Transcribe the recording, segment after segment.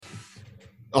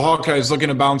The Hawkeyes looking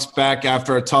to bounce back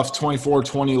after a tough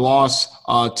 24-20 loss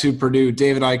to Purdue.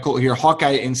 David Eichel here,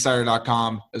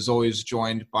 HawkeyeInsider.com, as always,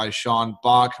 joined by Sean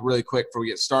Bach. Really quick before we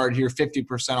get started here,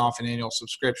 50% off an annual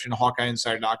subscription,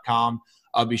 HawkeyeInsider.com.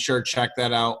 Be sure to check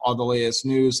that out. All the latest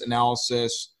news,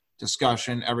 analysis,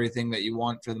 discussion, everything that you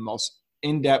want for the most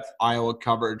in-depth Iowa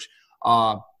coverage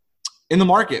in the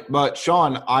market. But,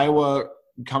 Sean, Iowa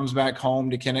comes back home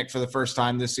to Kinnick for the first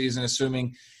time this season,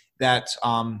 assuming that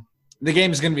the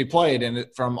game is going to be played, and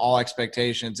from all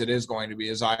expectations, it is going to be,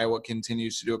 as Iowa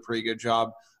continues to do a pretty good job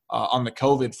on the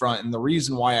COVID front. And the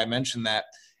reason why I mentioned that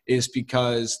is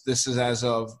because this is as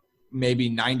of maybe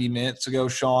 90 minutes ago,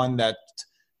 Sean, that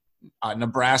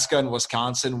Nebraska and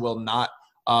Wisconsin will not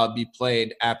be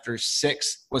played after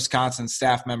 6 Wisconsin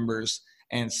staff members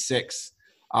and 6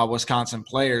 Wisconsin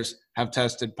players have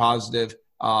tested positive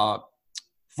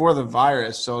for the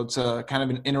virus. So it's a kind of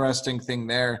an interesting thing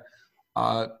there.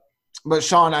 But,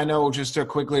 Sean, I know, just a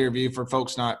quickly review for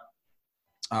folks not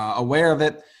aware of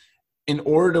it, in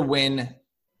order to win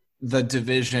the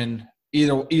division,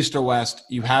 either East or West,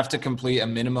 you have to complete a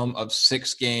minimum of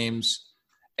 6 games.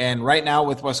 And right now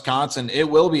with Wisconsin, it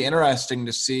will be interesting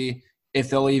to see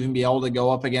if they'll even be able to go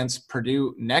up against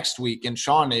Purdue next week. And,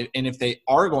 Sean, and if they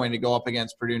are going to go up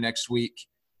against Purdue next week,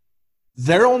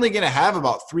 they're only going to have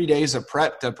about 3 days of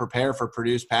prep to prepare for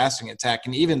Purdue's passing attack.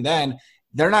 And even then,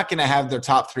 they're not going to have their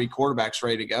top 3 quarterbacks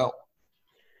ready to go.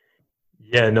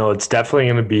 Yeah, no, it's definitely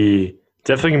going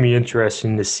to be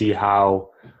interesting to see how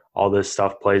all this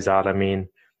stuff plays out. I mean,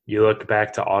 you look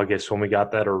back to August when we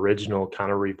got that original kind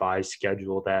of revised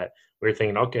schedule that we were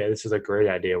thinking, okay, this is a great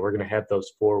idea. We're going to have those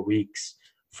 4 weeks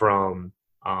from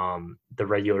the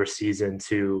regular season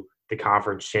to the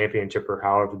conference championship, or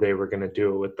however they were going to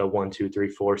do it with the 1, 2, 3,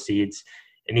 4 seeds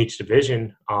in each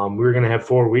division. We were going to have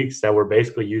 4 weeks that were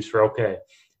basically used for, okay,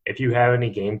 if you have any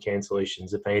game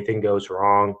cancellations, if anything goes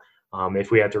wrong,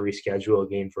 if we have to reschedule a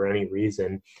game for any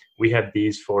reason, we have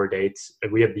these 4 dates.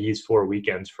 We have these 4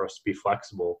 weekends for us to be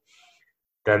flexible.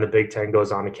 Then the Big Ten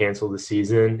goes on to cancel the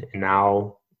season, and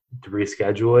now to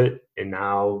reschedule it. And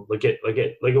now look at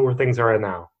where things are at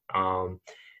now.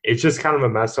 It's just kind of a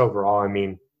mess overall. I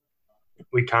mean,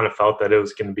 we kind of felt that it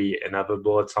was going to be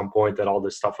inevitable at some point that all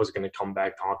this stuff was going to come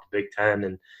back to haunt the Big Ten.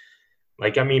 And,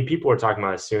 people were talking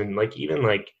about it soon.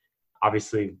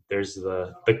 Obviously there's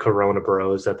the Corona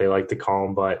bros that they like to call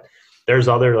them, but there's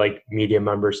other, media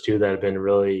members too that have been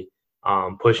really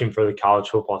pushing for the college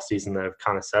football season that have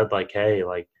kind of said, hey,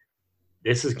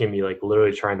 this is going to be,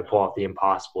 literally trying to pull off the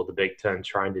impossible, the Big Ten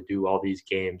trying to do all these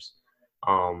games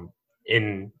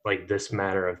in, this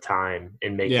matter of time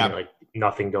and making,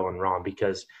 nothing going wrong,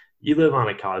 because you live on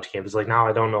a college campus. Now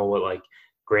I don't know what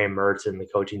Graham Mertz and the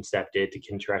coaching staff did to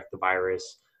contract the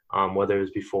virus, whether it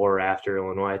was before or after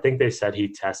Illinois. I think they said he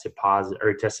tested positive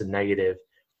or tested negative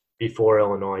before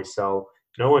Illinois. So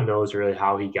no one knows really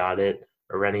how he got it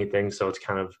or anything. So it's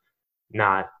kind of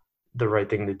not the right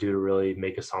thing to do to really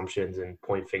make assumptions and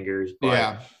point fingers.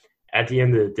 But at the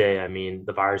end of the day, I mean,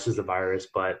 the virus is the virus,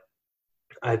 but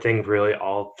I think really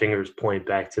all fingers point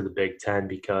back to the Big Ten,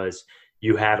 because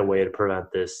you had a way to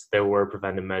prevent this. There were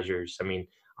preventive measures. I mean,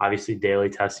 obviously daily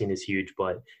testing is huge,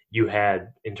 but you had,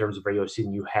 in terms of regular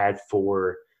season, you had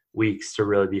 4 weeks to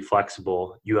really be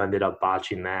flexible. You ended up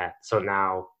botching that. So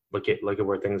now look at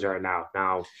where things are now.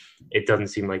 Now it doesn't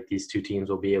seem like these 2 teams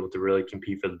will be able to really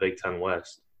compete for the Big Ten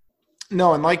West.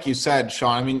 No, and like you said,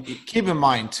 Sean, I mean, keep in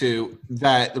mind, too,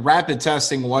 that the rapid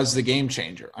testing was the game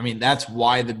changer. I mean, that's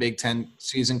why the Big Ten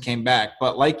season came back.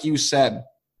 But like you said,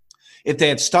 if they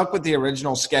had stuck with the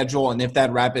original schedule and if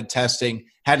that rapid testing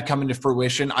had come into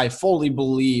fruition, I fully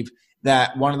believe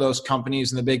that one of those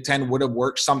companies in the Big Ten would have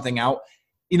worked something out.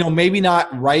 Maybe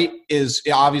not right is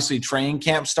obviously training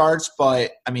camp starts,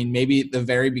 but, I mean, maybe at the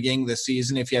very beginning of the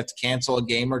season, if you have to cancel a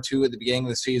game or 2 at the beginning of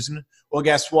the season, well,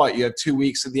 guess what? You have 2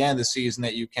 weeks at the end of the season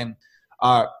that you can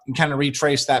kind of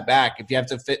retrace that back. If you have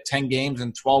to fit 10 games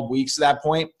in 12 weeks at that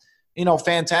point,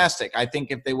 fantastic. I think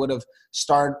if they would have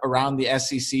started around the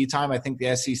SEC time, I think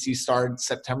the SEC started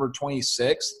September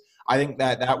 26th. I think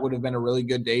that would have been a really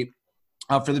good date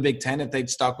for the Big Ten if they'd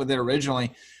stuck with it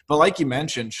originally. But like you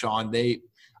mentioned, Sean,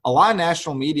 a lot of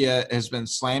national media has been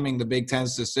slamming the Big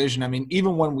Ten's decision. I mean,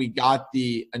 even when we got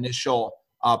the initial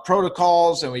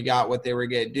protocols and we got what they were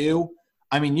going to do,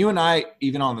 I mean, you and I,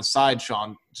 even on the side,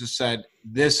 Sean, just said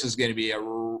this is going to be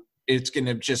it's going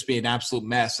to just be an absolute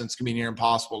mess, and it's going to be near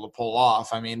impossible to pull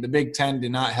off. I mean, the Big Ten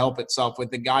did not help itself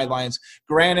with the guidelines.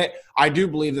 Granted, I do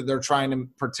believe that they're trying to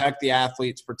protect the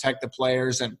athletes, protect the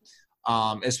players, and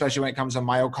especially when it comes to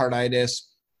myocarditis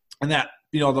and that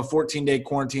the 14-day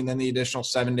quarantine, then the additional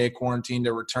 7-day quarantine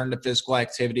to return to physical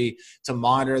activity, to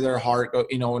monitor their heart,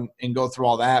 and go through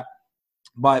all that.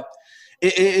 But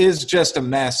it is just a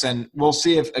mess, and we'll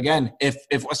see if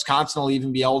Wisconsin will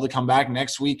even be able to come back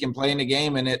next week and play in a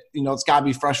game. And it's got to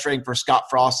be frustrating for Scott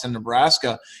Frost in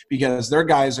Nebraska, because their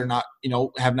guys are not,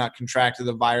 have not contracted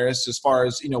the virus. As far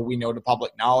as we know, to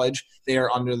public knowledge, they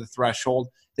are under the threshold.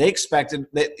 They expected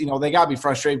that, they got to be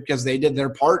frustrated because they did their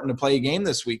part to play a game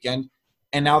this weekend,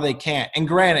 and now they can't. And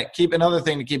granted, another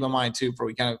thing to keep in mind too, before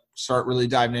we kind of start really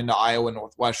diving into Iowa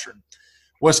Northwestern,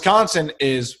 Wisconsin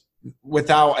is,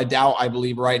 without a doubt, I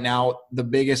believe right now, the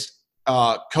biggest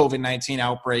COVID-19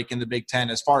 outbreak in the Big Ten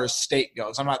as far as state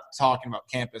goes. I'm not talking about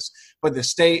campus, but the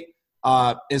state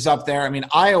is up there. I mean,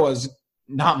 Iowa's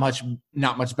not much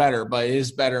better, but it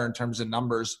is better in terms of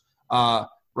numbers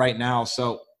right now.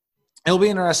 So it'll be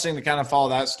interesting to kind of follow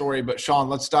that story. But Sean,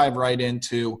 let's dive right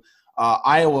into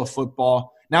Iowa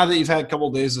football. Now that you've had a couple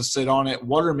of days to sit on it,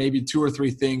 what are maybe 2 or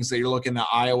 3 things that you're looking at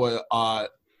Iowa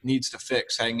needs to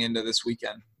fix heading into this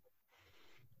weekend?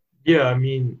 Yeah, I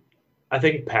mean, I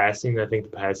think the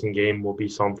passing game will be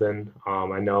something.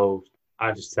 I know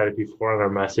I've said it before on our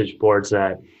message boards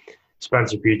that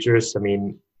Spencer Petras, I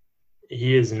mean,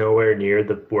 he is nowhere near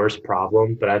the worst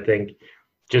problem, but I think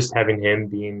just having him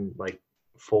being like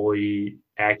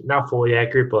not fully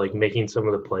accurate, but like making some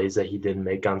of the plays that he didn't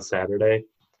make on Saturday,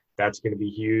 that's going to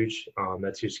be huge.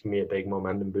 That's just going to be a big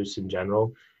momentum boost in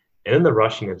general. And in the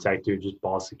rushing attack, dude, just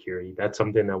ball security. That's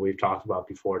something that we've talked about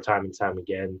before, time and time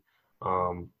again.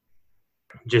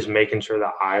 Just making sure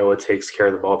that Iowa takes care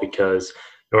of the ball, because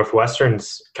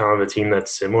Northwestern's kind of a team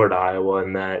that's similar to Iowa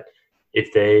in that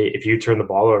if you turn the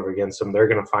ball over against them, they're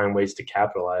going to find ways to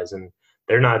capitalize. And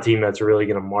they're not a team that's really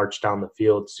going to march down the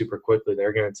field super quickly.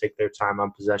 They're going to take their time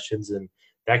on possessions, and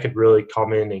that could really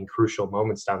come in crucial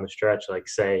moments down the stretch,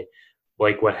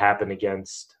 like what happened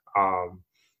against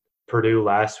Purdue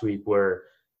last week, where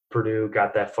Purdue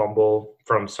got that fumble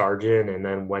from Sargent and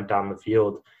then went down the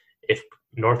field. If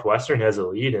Northwestern has a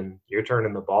lead and you're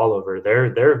turning the ball over, they're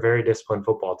a very disciplined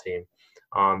football team.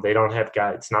 They don't have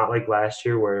guys. It's not like last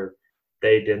year where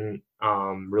they didn't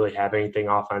really have anything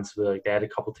offensively. Like, they had a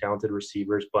couple talented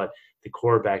receivers, but the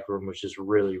quarterback room was just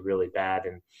really, really bad.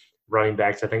 And running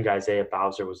backs, I think Isaiah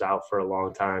Bowser was out for a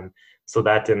long time, so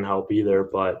that didn't help either.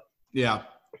 But yeah,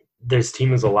 this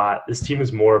team is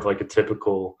more of like a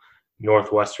typical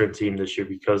Northwestern team this year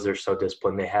because they're so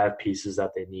disciplined. They have pieces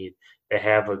that they need. They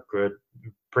have a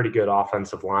pretty good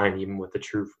offensive line, even with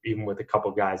a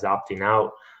couple guys opting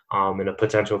out, and a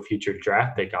potential future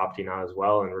draft pick opting out as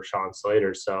well, and Rashawn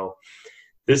Slater. So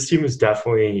this team is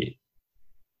definitely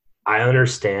 – I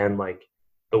understand, like,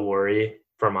 the worry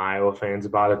from Iowa fans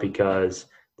about it, because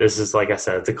this is, like I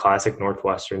said, it's a classic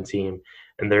Northwestern team,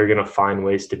 and they're going to find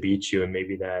ways to beat you, and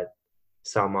maybe that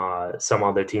some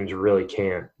other teams really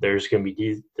can't. They're just going to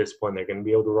be disciplined. They're going to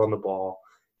be able to run the ball.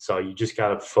 So you just got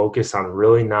to focus on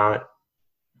really not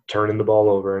turning the ball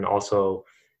over, and also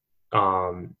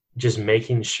just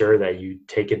making sure that you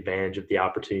take advantage of the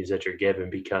opportunities that you're given,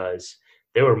 because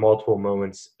there were multiple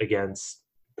moments against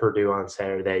Purdue on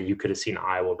Saturday that you could have seen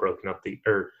Iowa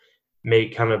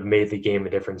made the game a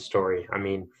different story. I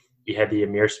mean, you had the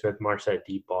Amir Smith-Marset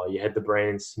deep ball. You had the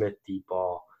Brandon Smith deep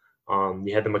ball.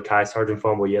 You had the Mekhi Sargent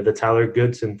fumble. You had the Tyler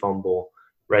Goodson fumble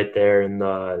right there in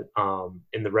the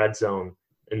red zone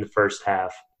in the first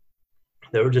half.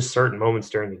 There were just certain moments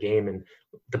during the game, and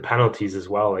the penalties as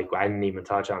well. Like, I didn't even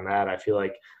touch on that. I feel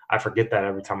like I forget that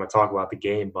every time I talk about the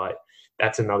game, but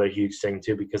that's another huge thing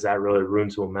too, because that really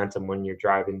ruins momentum when you're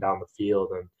driving down the field.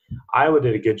 And Iowa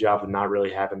did a good job of not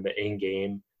really having the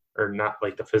in-game, or not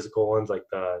like the physical ones, like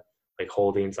the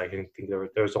holdings. I think there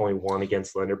was only one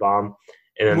against Linderbaum.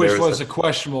 And then which was a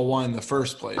questionable one in the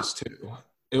first place too.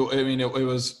 It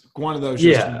was one of those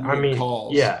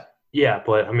calls. Yeah,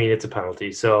 but I mean, it's a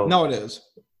penalty. So no, it is.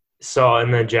 So,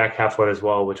 and then Jack Heflin as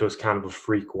well, which was kind of a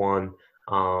freak one.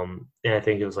 And I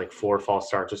think it was like 4 false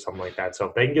starts or something like that. So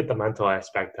if they can get the mental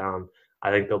aspect down, I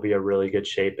think they'll be a really good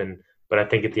shape. But I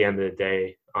think at the end of the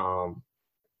day,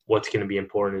 what's going to be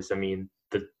important is, I mean,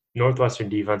 the Northwestern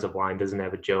defensive line doesn't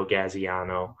have a Joe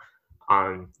Gaziano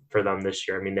on for them this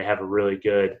year. I mean, they have a really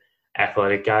good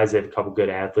athletic guys. They have a couple good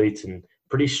athletes and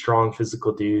pretty strong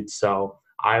physical dudes. So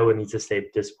Iowa needs to stay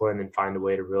disciplined and find a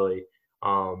way to really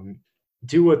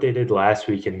do what they did last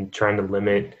week, and trying to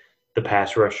limit the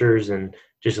pass rushers and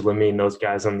just limiting those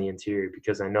guys on the interior,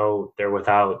 because I know they're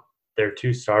without their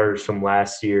 2 starters from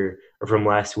last year or from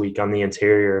last week on the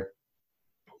interior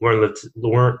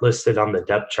weren't listed on the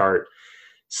depth chart.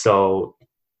 So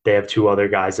they have 2 other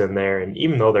guys in there, and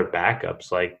even though they're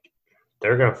backups, like,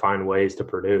 they're going to find ways to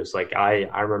produce. Like I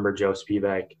remember Joe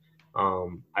Spivak.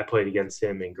 I played against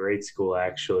him in grade school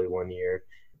actually one year,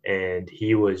 and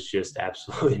he was just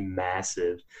absolutely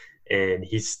massive. And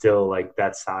he's still like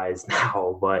that size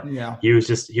now, but Yeah. he was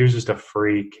just a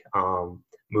freak.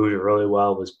 Moved really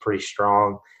well, was pretty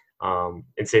strong.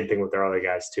 And same thing with their other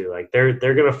guys too. Like they're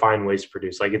gonna find ways to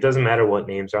produce. Like it doesn't matter what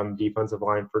names are on the defensive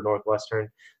line for Northwestern,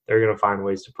 they're gonna find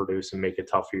ways to produce and make it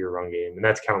tough for your run game. And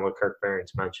that's kind of what Kirk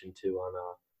Ferentz mentioned too on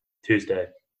Tuesday.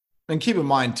 And keep in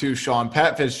mind, too, Sean,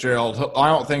 Pat Fitzgerald, I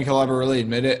don't think he'll ever really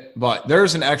admit it, but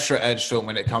there's an extra edge to him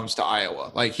when it comes to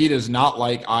Iowa. Like, he does not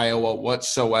like Iowa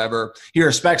whatsoever. He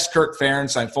respects Kirk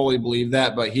Ferentz. I fully believe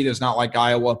that, but he does not like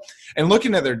Iowa. And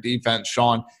looking at their defense,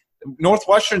 Sean,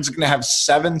 Northwestern's going to have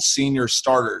 7 senior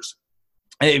starters.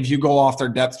 If you go off their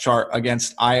depth chart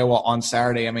against Iowa on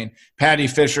Saturday, I mean, Patty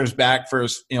Fisher's back for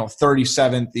his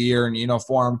 37th year in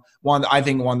uniform. I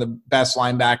think one of the best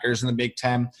linebackers in the Big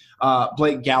Ten.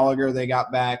 Blake Gallagher they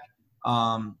got back.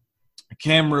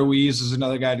 Cam Ruiz is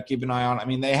another guy to keep an eye on. I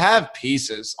mean, they have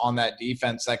pieces on that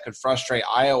defense that could frustrate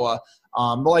Iowa.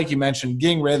 But like you mentioned,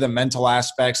 getting rid of the mental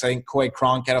aspects. I think Coy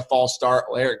Cronk had a false start.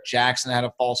 Eric Jackson had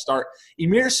a false start.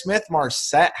 Emir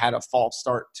Smith-Marset had a false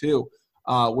start too,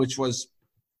 which was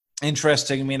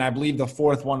interesting. I mean, I believe the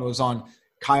 4th one was on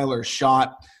Kyler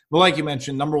Schott. But like you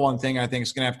mentioned, number one thing I think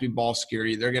is going to have to be ball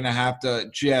security. They're going to have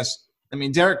to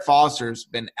Derek Foster's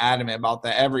been adamant about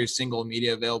that every single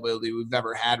media availability we've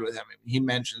ever had with him. I mean, he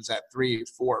mentions that 3,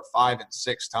 4, 5, and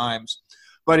 6 times.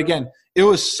 But again, it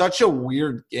was such a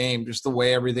weird game, just the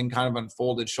way everything kind of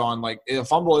unfolded, Sean. Like, a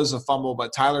fumble is a fumble,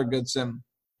 but Tyler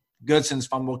Goodson's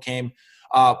fumble came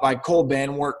by Cole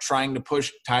Banwart trying to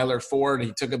push Tyler forward.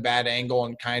 He took a bad angle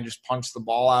and kind of just punched the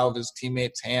ball out of his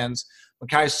teammate's hands.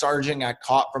 Mekhi Sargent got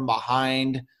caught from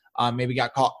behind, maybe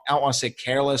got caught, I don't want to say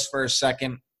careless for a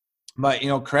second. But,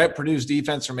 credit Purdue's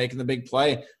defense for making the big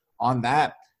play on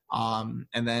that. And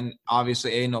then,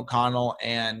 obviously, Aiden O'Connell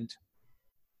and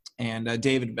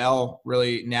David Bell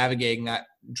really navigating that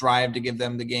drive to give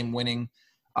them the game-winning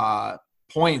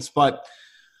points. But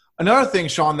another thing,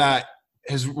 Sean, that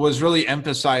was really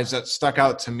emphasized that stuck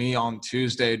out to me on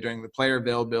Tuesday during the player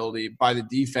availability by the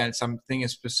defense. I'm thinking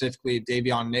specifically of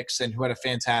Davion Nixon, who had a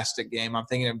fantastic game. I'm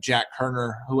thinking of Jack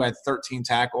Herner, who had 13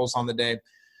 tackles on the day.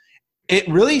 It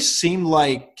really seemed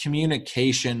like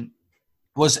communication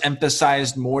was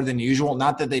emphasized more than usual.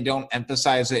 Not that they don't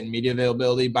emphasize it in media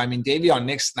availability, but I mean, Davion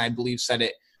Nixon, I believe, said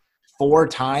it 4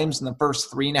 times in the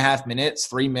first 3.5 minutes,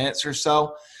 3 minutes or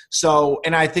so. So,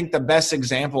 and I think the best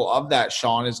example of that,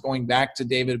 Sean, is going back to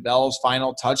David Bell's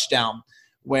final touchdown,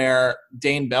 where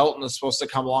Dane Belton was supposed to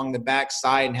come along the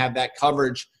backside and have that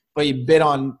coverage, but he bit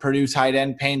on Purdue tight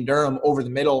end Payne Durham over the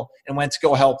middle and went to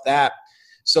go help that.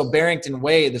 So Barrington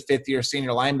Wade, the 5th-year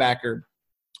senior linebacker,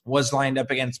 was lined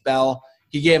up against Bell.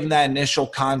 He gave him that initial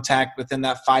contact within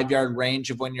that 5-yard range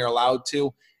of when you're allowed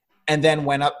to, and then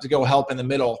went up to go help in the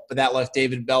middle. But that left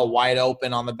David Bell wide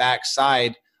open on the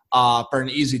backside for an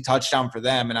easy touchdown for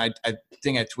them. And I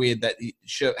think I tweeted that he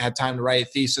should have had time to write a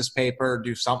thesis paper or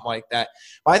do something like that.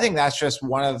 But I think that's just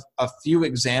one of a few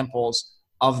examples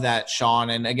of that, Sean.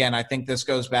 And, again, I think this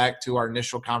goes back to our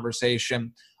initial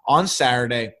conversation on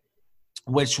Saturday,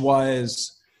 which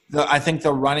was I think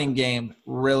the running game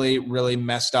really, really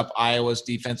messed up Iowa's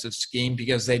defensive scheme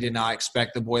because they did not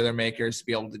expect the Boilermakers to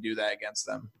be able to do that against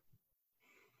them.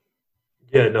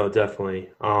 Yeah, no, definitely.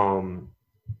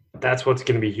 That's what's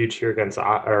going to be huge here against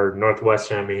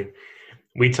Northwestern. I mean,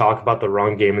 we talk about the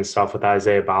run game and stuff with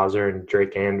Isaiah Bowser and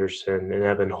Drake Anderson and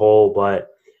Evan Hull, but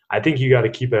I think you got to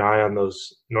keep an eye on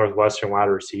those Northwestern wide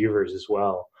receivers as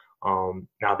well.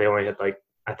 Now they only had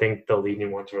I think the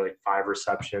leading ones were 5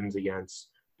 receptions against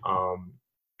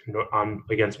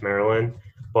Maryland,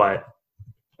 but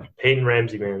Peyton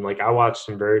Ramsey, man, I watched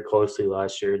him very closely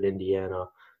last year at Indiana,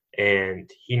 and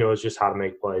he knows just how to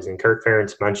make plays. And Kirk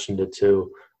Ferentz mentioned it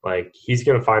too. He's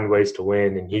going to find ways to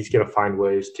win, and he's going to find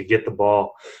ways to get the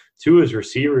ball to his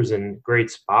receivers in great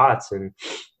spots. And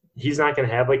he's not going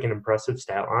to have an impressive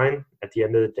stat line at the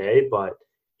end of the day, but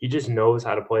he just knows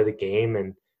how to play the game.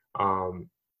 And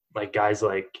guys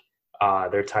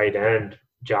their tight end,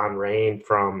 John Rain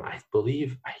from, I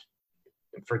forget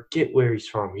where he's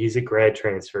from. He's a grad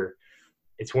transfer.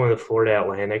 It's one of the Florida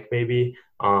Atlantic, maybe.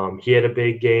 He had a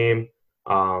big game.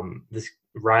 This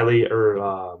Riley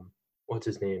what's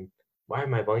his name? Why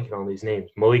am I blanking on these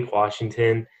names? Malik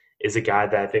Washington is a guy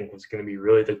that I think was going to be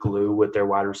really the glue with their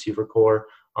wide receiver core.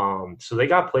 So they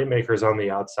got playmakers on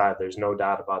the outside. There's no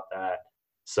doubt about that.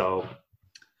 So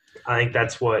I think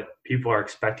that's what people are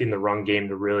expecting, the run game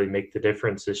to really make the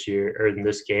difference this year or in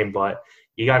this game. But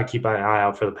you got to keep an eye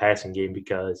out for the passing game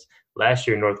because last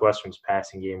year Northwestern's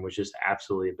passing game was just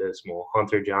absolutely abysmal.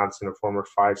 Hunter Johnson, a former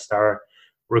 5-star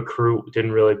recruit,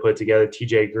 didn't really put together.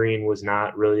 TJ Green was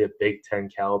not really a Big Ten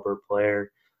caliber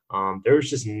player. There was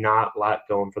just not a lot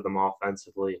going for them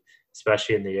offensively,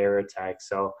 especially in the air attack.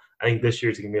 So I think this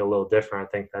year's going to be a little different.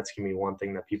 I think that's going to be one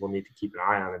thing that people need to keep an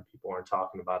eye on and people aren't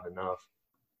talking about enough.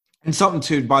 And something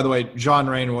too, by the way, John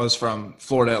Rain was from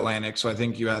Florida Atlantic, so I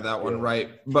think you had that one right.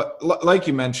 But like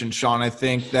you mentioned, Sean, I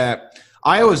think that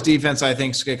Iowa's defense, I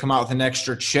think, is going to come out with an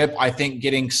extra chip. I think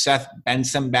getting Seth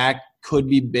Benson back could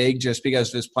be big just because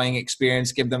of his playing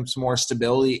experience, give them some more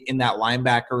stability in that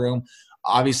linebacker room.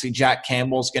 Obviously, Jack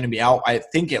Campbell's going to be out, I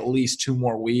think, at least 2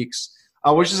 more weeks,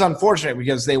 which is unfortunate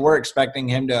because they were expecting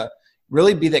him to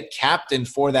really be the captain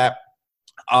for that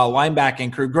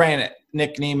linebacking crew. Granted,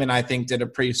 Nick Niemann, I think, did a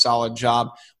pretty solid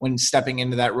job when stepping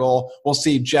into that role. We'll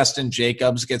see Justin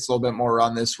Jacobs gets a little bit more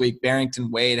run this week.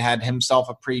 Barrington Wade had himself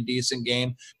a pretty decent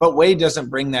game, but Wade doesn't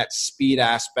bring that speed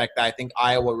aspect that I think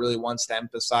Iowa really wants to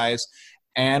emphasize.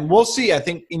 And we'll see. I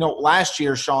think, last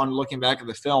year, Sean, looking back at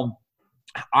the film,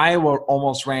 Iowa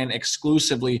almost ran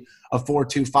exclusively a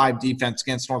 4-2-5 defense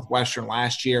against Northwestern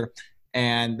last year,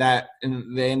 and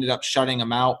they ended up shutting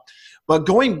them out. But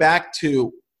going back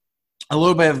to a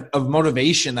little bit of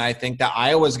motivation that I think that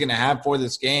Iowa is going to have for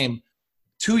this game,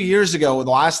 2 years ago,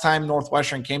 the last time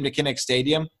Northwestern came to Kinnick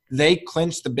Stadium, they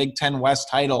clinched the Big Ten West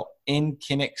title in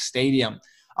Kinnick Stadium.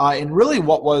 And really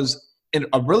what was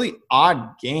a really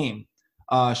odd game,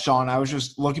 Sean, I was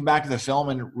just looking back at the film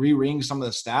and rereading some of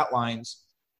the stat lines.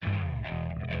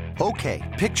 Okay,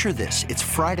 picture this. It's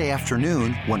Friday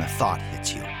afternoon when a thought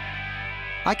hits you.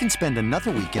 I can spend another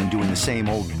weekend doing the same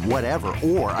old whatever,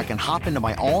 or I can hop into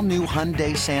my all-new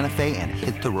Hyundai Santa Fe and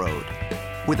hit the road.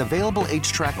 With available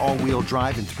H-Track all-wheel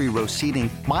drive and 3-row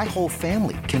seating, my whole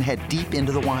family can head deep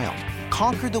into the wild.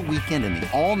 Conquer the weekend in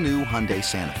the all-new Hyundai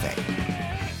Santa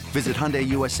Fe. Visit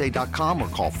HyundaiUSA.com or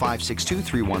call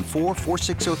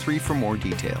 562-314-4603 for more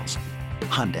details.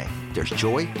 Hyundai, there's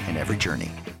joy in every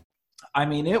journey. I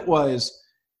mean, it was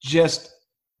just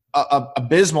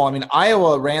abysmal. I mean,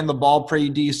 Iowa ran the ball pretty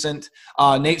decent.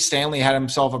 Nate Stanley had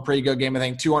himself a pretty good game. I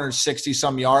think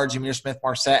 260-some yards. Amir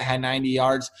Smith-Marset had 90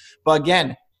 yards. But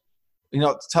again,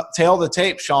 tail of the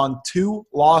tape, Sean, 2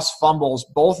 lost fumbles.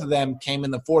 Both of them came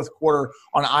in the fourth quarter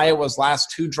on Iowa's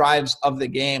last 2 drives of the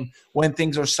game when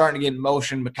things are starting to get in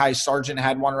motion. Mekhi Sargent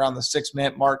had one around the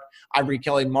 6-minute mark. Ivory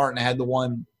Kelly Martin had the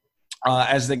one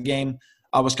as the game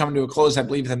was coming to a close, I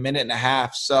believe, with 1.5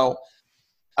 minutes. So,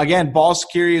 again, ball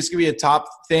security is going to be a top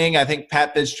thing. I think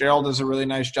Pat Fitzgerald does a really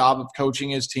nice job of coaching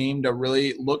his team to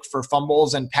really look for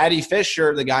fumbles. And Patty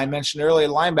Fisher, the guy I mentioned earlier,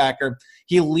 linebacker,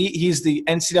 he's the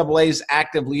NCAA's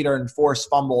active leader in forced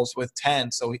fumbles with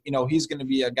 10. So, he's going to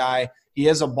be a guy. He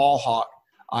is a ball hawk.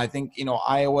 I think,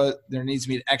 Iowa, there needs to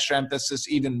be an extra emphasis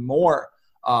even more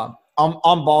on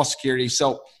ball security.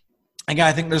 So, again,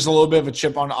 I think there's a little bit of a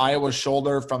chip on Iowa's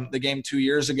shoulder from the game 2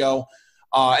 years ago.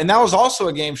 And that was also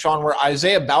a game, Sean, where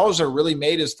Isaiah Bowser really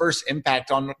made his first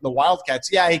impact on the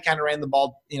Wildcats. Yeah, he kind of ran the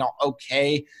ball,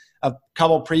 okay, a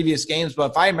couple previous games.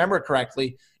 But if I remember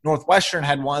correctly, Northwestern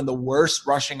had one of the worst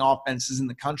rushing offenses in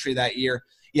the country that year.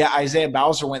 Yeah, Isaiah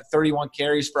Bowser went 31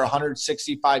 carries for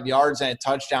 165 yards and a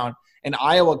touchdown. And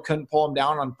Iowa couldn't pull him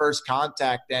down on first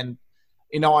contact. And,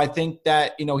 I think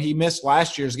that, he missed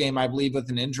last year's game, I believe, with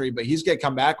an injury. But he's going to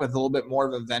come back with a little bit more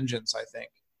of a vengeance, I think.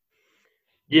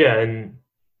 Yeah, and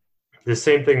the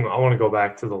same thing, I want to go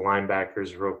back to the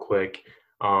linebackers real quick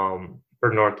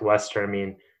for Northwestern. I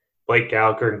mean, Blake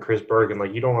Gallagher and Chris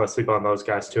Bergen, you don't want to sleep on those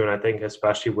guys too. And I think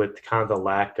especially with kind of the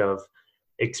lack of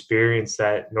experience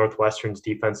that Northwestern's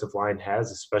defensive line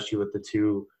has, especially with the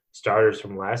 2 starters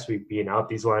from last week being out,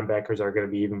 these linebackers are going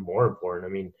to be even more important.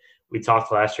 I mean, we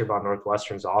talked last year about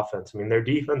Northwestern's offense. I mean, their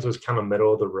defense was kind of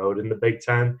middle of the road in the Big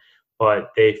Ten,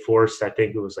 but they forced, I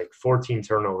think it was 14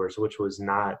 turnovers, which was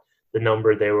not the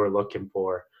number they were looking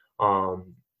for.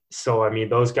 So, I mean,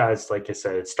 those guys, like I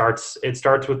said, it starts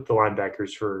with the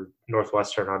linebackers for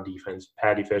Northwestern on defense,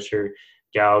 Patty Fisher,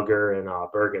 Gallagher, and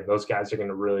Bergen. Those guys are going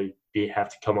to really have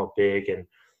to come up big and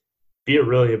be a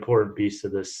really important piece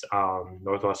of this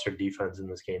Northwestern defense in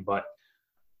this game. But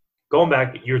going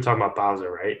back, you were talking about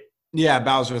Bowser, right? Yeah,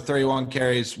 Bowser, 31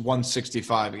 carries,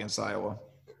 165 against Iowa.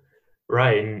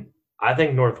 Right, and I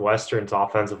think Northwestern's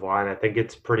offensive line, I think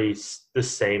it's pretty the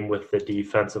same with the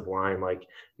defensive line.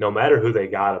 No matter who they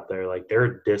got up there, they're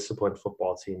a disciplined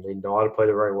football team. They know how to play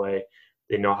the right way.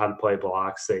 They know how to play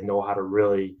blocks. They know how to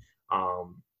really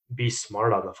be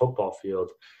smart on the football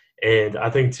field. And I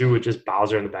think, too, with just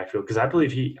Bowser in the backfield, because I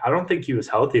don't think he was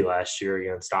healthy last year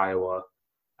against Iowa.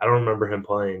 I don't remember him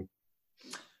playing.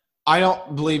 I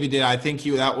don't believe he did. I think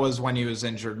that was when he was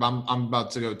injured. I'm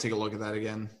about to go take a look at that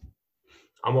again.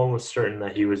 I'm almost certain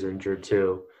that he was injured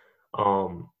too.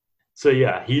 So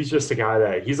yeah, he's just a guy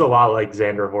that he's a lot like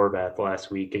Xander Horvath last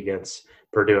week against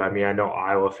Purdue. I mean, I know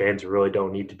Iowa fans really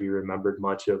don't need to be remembered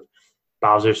much of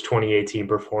Bowser's 2018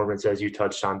 performance, as you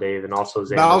touched on, Dave, and also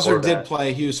Xander Bowser Horvath. did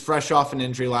play. He was fresh off an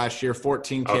injury last year,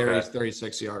 14 carries,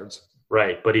 36 yards.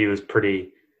 Right, but he was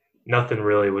nothing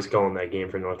really was going that game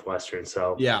for Northwestern,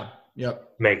 so yeah,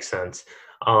 yep, makes sense.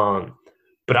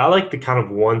 But I like the kind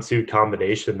of 1-2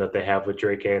 combination that they have with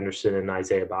Drake Anderson and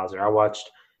Isaiah Bowser. I watched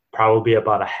probably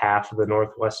about a half of the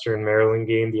Northwestern Maryland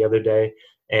game the other day,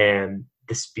 and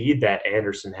the speed that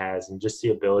Anderson has and just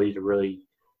the ability to really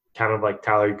kind of like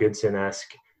Tyler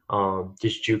Goodson-esque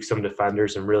just juke some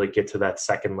defenders and really get to that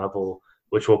second level,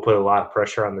 which will put a lot of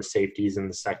pressure on the safeties and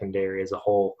the secondary as a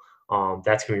whole.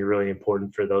 That's going to be really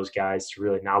important for those guys to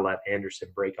really not let Anderson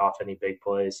break off any big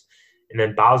plays. And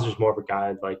then Bowser's more of a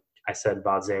guy, like I said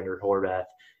about Xander Horvath,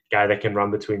 guy that can run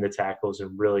between the tackles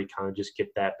and really kind of just get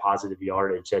that positive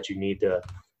yardage that you need to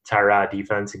tire out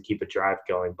defense and keep a drive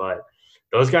going. But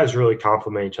those guys really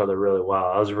complement each other really well.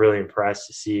 I was really impressed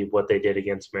to see what they did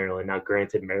against Maryland. Now,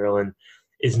 granted, Maryland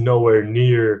is nowhere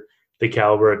near the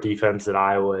caliber of defense that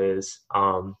Iowa is,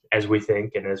 as we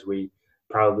think and as we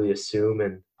probably assume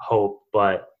and hope.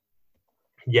 But,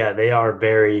 yeah, they are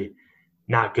very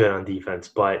not good on defense.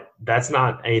 But that's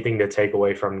not anything to take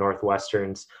away from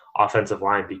Northwestern's offensive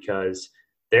line because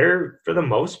they're, for the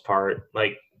most part,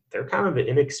 like they're kind of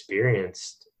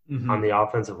inexperienced on the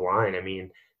offensive line. I mean,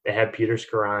 they have Peter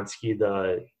Skoronski,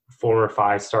 the former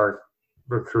 5-star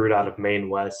recruit out of Maine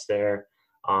West there.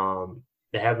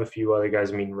 They have a few other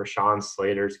guys. I mean, Rashawn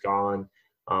Slater's gone.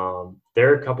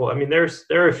 There are a couple – I mean, there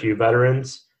are a few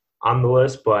veterans on the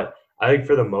list, but I think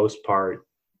for the most part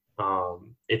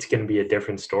it's going to be a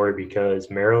different story because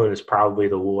Maryland is probably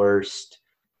the worst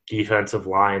defensive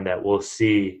line that we'll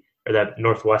see or that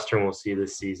Northwestern will see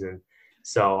this season.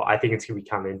 So I think it's going to be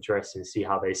kind of interesting to see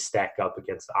how they stack up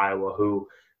against Iowa, who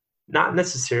not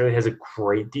necessarily has a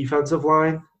great defensive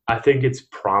line. I think it's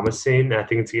promising. I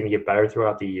think it's going to get better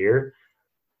throughout the year.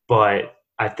 But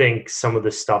I think some of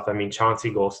the stuff, I mean,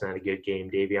 Chauncey Golston had a good game.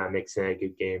 Davion Nixon had a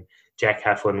good game. Jack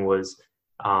Heflin was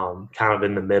kind of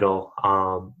in the middle.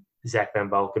 Zach Van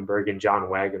Valkenburg and John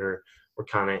Wagner were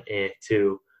kind of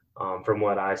too, from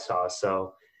what I saw.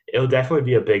 So it'll definitely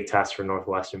be a big test for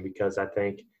Northwestern because I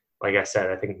think, like I said,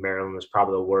 I think Maryland was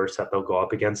probably the worst that they'll go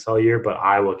up against all year, but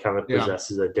Iowa kind of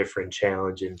possesses a different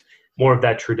challenge and more of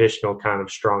that traditional kind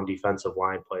of strong defensive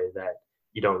line play that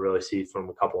you don't really see from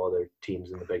a couple other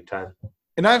teams in the Big Ten.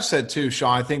 And I've said too,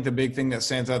 Sean, I think the big thing that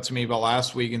stands out to me about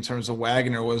last week in terms of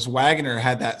Wagner was Wagner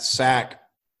had that sack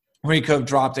where he could have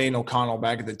dropped Aiden O'Connell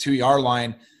back at the 2-yard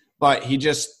line, but he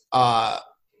just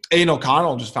Aiden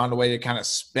O'Connell just found a way to kind of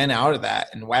spin out of that,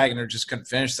 and Wagner just couldn't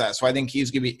finish that. So I think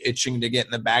he's going to be itching to get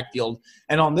in the backfield.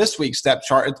 And on this week's depth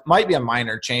chart, it might be a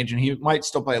minor change, and he might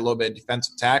still play a little bit of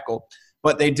defensive tackle,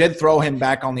 but they did throw him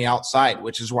back on the outside,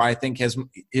 which is where I think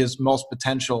his most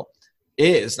potential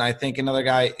is. And I think another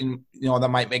guy that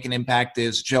might make an impact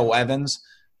is Joe Evans.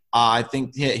 I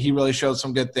think he really showed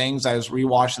some good things. I was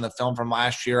rewatching the film from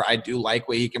last year. I do like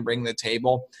what he can bring to the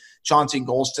table. Chauncey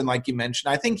Golston, like you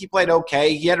mentioned, I think he played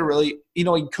okay. He had a really, he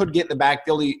could get in the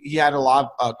backfield. He had a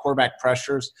lot of quarterback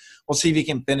pressures. We'll see if he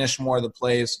can finish more of the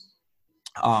plays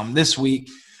this week.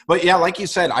 But, yeah, like you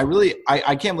said,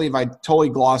 I can't believe I totally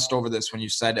glossed over this when you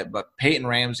said it, but Peyton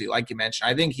Ramsey, like you mentioned,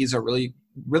 I think he's a really,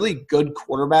 really good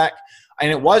quarterback. And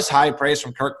it was high praise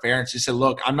from Kirk Ferentz. He said,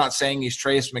 look, I'm not saying he's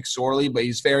Trace McSorley, but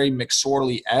he's very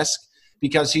McSorley-esque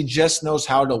because he just knows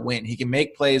how to win. He can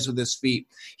make plays with his feet.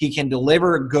 He can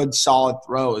deliver good, solid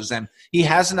throws. And he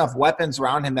has enough weapons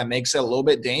around him that makes it a little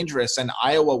bit dangerous. And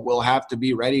Iowa will have to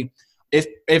be ready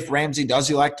if Ramsey does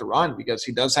elect to run because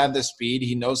he does have the speed.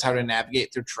 He knows how to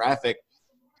navigate through traffic,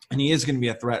 and he is going to be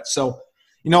a threat. So,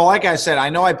 like I said, I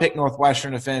know I picked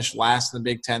Northwestern to finish last in the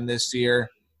Big Ten this year.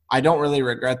 I don't really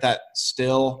regret that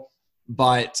still,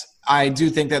 but I do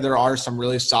think that there are some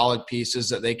really solid pieces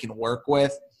that they can work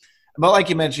with. But like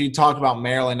you mentioned, you talk about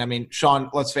Maryland. I mean, Sean,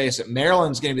 let's face it,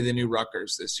 Maryland's going to be the new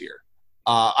Rutgers this year.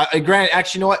 Granted,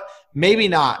 actually, you know what? Maybe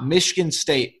not. Michigan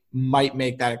State might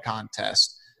make that a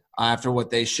contest after what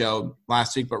they showed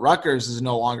last week. But Rutgers is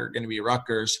no longer going to be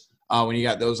Rutgers when you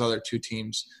got those other two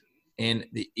teams in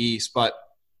the East. But,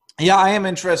 yeah, I am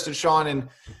interested, Sean, in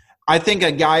I think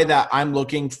a guy that I'm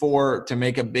looking for to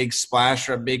make a big splash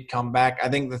or a big comeback, I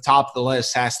think the top of the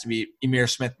list has to be Emir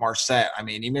Smith-Marset. I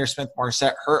mean, Emir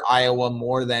Smith-Marset hurt Iowa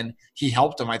more than he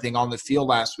helped him, I think, on the field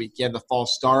last week. He had the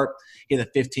false start. He had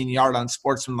a 15-yard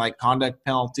unsportsmanlike conduct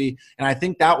penalty. And I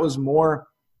think that was more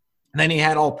than he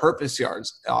had all-purpose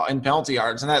yards and penalty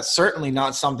yards. And that's certainly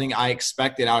not something I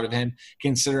expected out of him,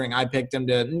 considering I picked him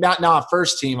to not a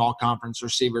first-team all-conference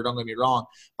receiver, don't get me wrong.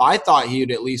 But I thought he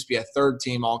would at least be a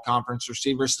third-team all-conference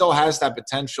receiver. Still has that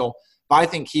potential. But I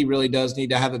think he really does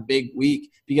need to have a big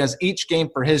week because each game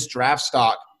for his draft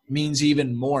stock means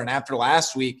even more. And after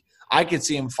last week, I could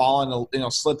see him falling,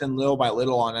 slipping little by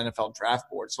little on NFL draft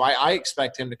boards. So I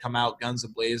expect him to come out guns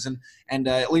a-blazing and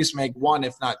at least make one,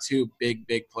 if not two, big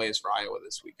plays for Iowa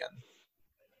this weekend.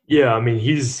 Yeah, I mean,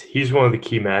 he's one of the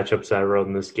key matchups that I wrote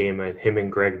in this game. Him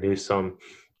and Greg Newsome,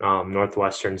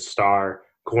 Northwestern star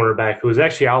cornerback, who was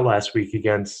actually out last week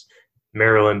against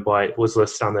Maryland, but was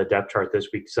listed on the depth chart this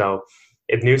week. So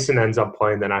if Newsome ends up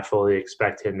playing, then I fully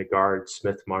expect him to guard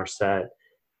Smith-Marset.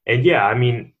 And, yeah, I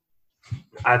mean,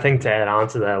 I think to add on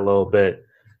to that a little bit,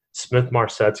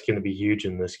 Smith-Marset's going to be huge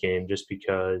in this game just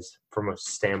because from a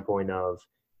standpoint of,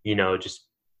 just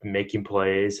making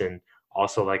plays. And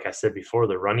also, like I said before,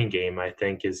 the running game, I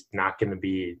think, is not going to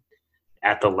be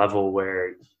at the level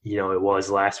where, it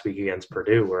was last week against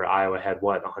Purdue where Iowa had,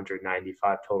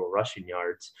 195 total rushing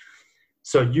yards.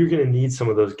 So you're going to need some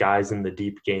of those guys in the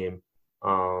deep game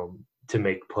to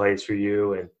make plays for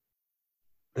you. And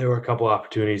there were a couple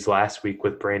opportunities last week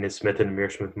with Brandon Smith and Emir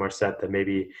Smith-Marset that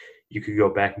maybe you could go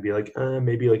back and be like,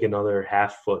 maybe like another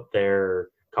half foot there or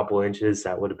a couple inches.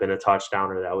 That would have been a touchdown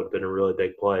or that would have been a really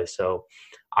big play. So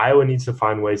Iowa needs to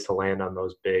find ways to land on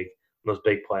those big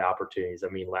play opportunities. I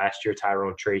mean, last year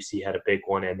Tyrone Tracy had a big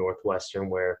one at Northwestern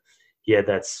where he had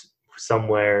that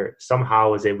somehow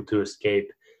was able to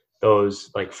escape those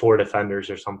like 4 defenders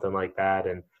or something like that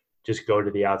and just go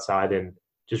to the outside and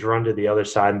just run to the other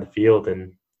side of the field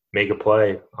and make a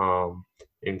play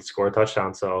and score a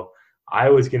touchdown. So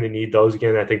Iowa's going to need those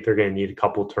again. I think they're going to need a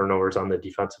couple turnovers on the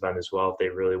defensive end as well if they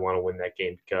really want to win that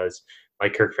game because,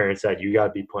 like Kirk Ferentz said, you got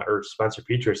to be playing – or Spencer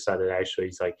Petras said it actually.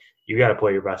 He's like, you got to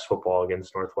play your best football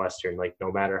against Northwestern, like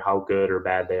no matter how good or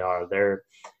bad they are.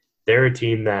 They're a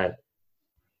team that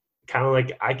kind of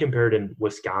like I compared in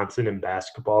Wisconsin in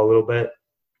basketball a little bit.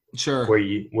 Sure. Where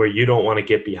you don't want to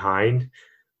get behind –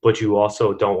 but you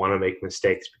also don't want to make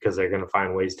mistakes because they're going to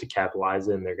find ways to capitalize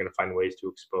it and they're going to find ways to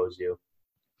expose you.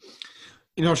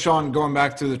 Sean, going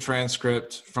back to the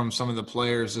transcript from some of the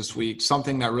players this week,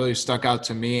 something that really stuck out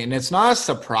to me, and it's not a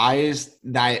surprise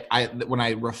that when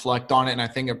I reflect on it and I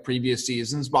think of previous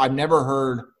seasons, but I've never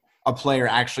heard a player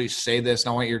actually say this,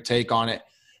 and I want your take on it.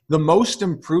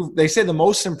 They say the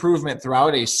most improvement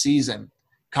throughout a season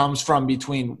comes from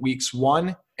between weeks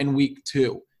 1 and week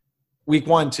 2. Week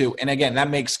 1, 2. And again, that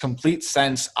makes complete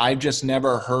sense. I've just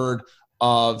never heard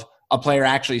of a player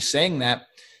actually saying that.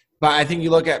 But I think you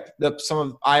look at some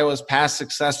of Iowa's past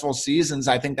successful seasons,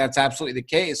 I think that's absolutely the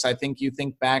case. I think you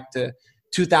think back to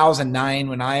 2009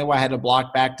 when Iowa had to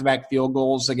block back-to-back field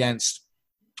goals against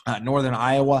Northern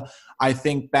Iowa. I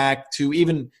think back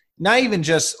to not even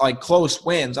just like close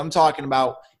wins. I'm talking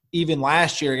about even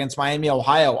last year against Miami,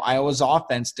 Ohio, Iowa's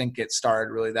offense didn't get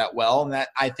started really that well. And that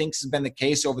I think has been the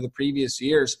case over the previous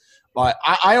years. But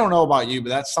I don't know about you, but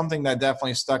that's something that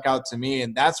definitely stuck out to me.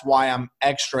 And that's why I'm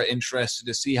extra interested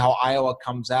to see how Iowa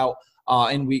comes out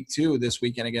in week 2 this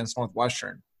weekend against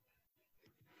Northwestern.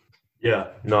 Yeah,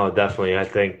 no, definitely. I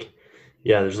think,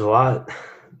 there's a lot.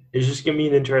 It's just going to be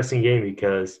an interesting game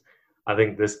because I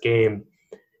think this game,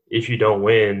 if you don't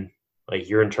win, like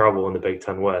you're in trouble in the Big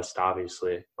Ten West,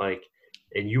 obviously. Like,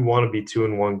 and you want to be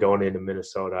 2-1 going into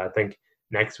Minnesota. I think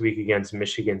next week against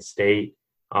Michigan State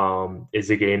is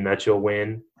a game that you'll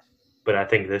win. But I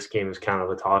think this game is kind of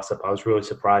a toss-up. I was really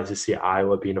surprised to see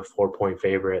Iowa being a 4-point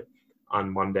favorite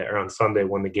on Sunday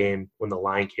when the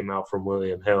line came out from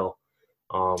William Hill.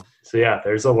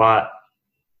 There's a lot.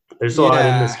 There's a lot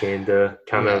in this game to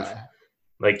kind of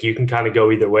like you can kind of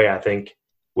go either way. I think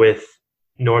with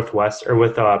Northwest or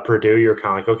with Purdue, you're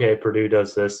kind of like, okay, Purdue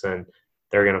does this and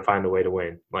they're going to find a way to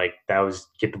win. Like that was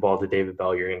get the ball to David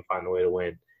Bell, you're going to find a way to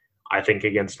win. I think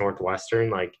against Northwestern,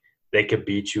 like they could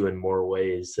beat you in more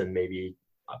ways than maybe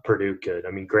Purdue could.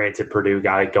 I mean, granted, Purdue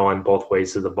got it going both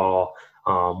ways of the ball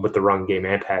with the run game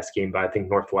and pass game, but I think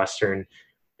Northwestern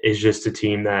is just a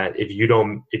team that if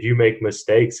you make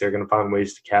mistakes, they're going to find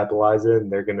ways to capitalize it,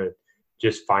 and they're going to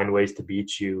just find ways to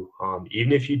beat you,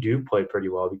 even if you do play pretty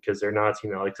well, because they're not a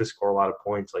team that likes to score a lot of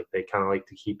points. Like they kind of like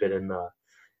to keep it in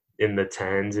the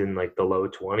tens and like the low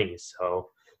 20s. So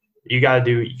you got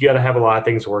to have a lot of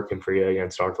things working for you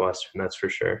against Northwestern. That's for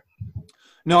sure.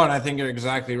 No, and I think you're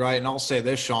exactly right. And I'll say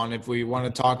this, Sean, if we want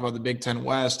to talk about the Big Ten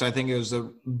West, I think it was a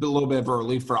little bit of a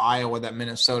relief for Iowa that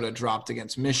Minnesota dropped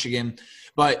against Michigan.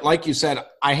 But like you said,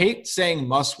 I hate saying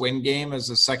must-win game as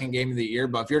the second game of the year,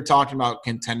 but if you're talking about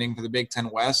contending for the Big Ten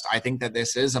West, I think that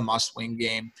this is a must-win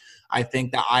game. I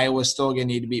think that Iowa's still going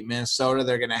to need to beat Minnesota.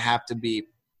 They're going to have to beat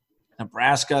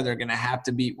Nebraska. They're going to have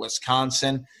to beat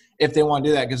Wisconsin if they want to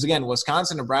do that. Because, again,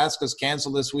 Wisconsin, Nebraska's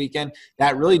canceled this weekend.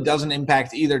 That really doesn't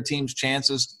impact either team's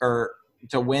chances or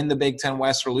to win the Big Ten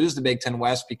West or lose the Big Ten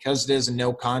West because it is a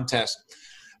no contest.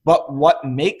 But what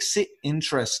makes it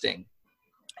interesting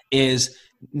is,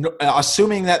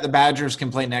 assuming that the Badgers can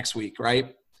play next week,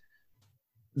 right?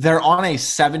 They're on a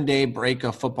 7-day break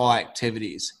of football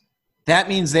activities. That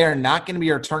means they are not going to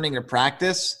be returning to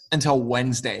practice until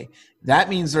Wednesday. That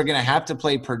means they're going to have to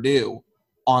play Purdue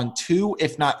on 2,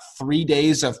 if not 3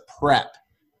 days of prep.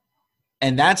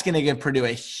 And that's going to give Purdue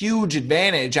a huge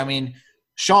advantage. I mean,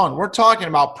 Sean, we're talking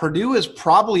about Purdue is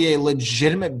probably a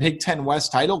legitimate Big Ten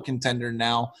West title contender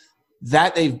now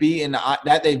that they've beaten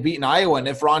Iowa. And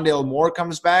if Rondale Moore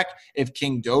comes back, if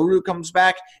King Doru comes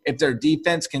back, if their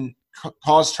defense can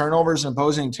cause turnovers in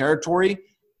opposing territory,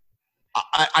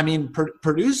 I mean,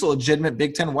 Purdue's a legitimate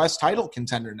Big Ten West title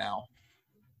contender now.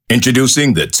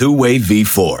 Introducing the Two-Way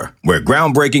V4, where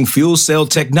groundbreaking fuel cell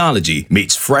technology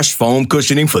meets fresh foam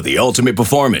cushioning for the ultimate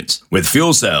performance. With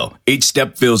Fuel Cell, each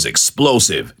step feels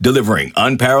explosive, delivering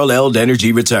unparalleled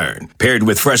energy return. Paired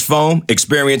with fresh foam,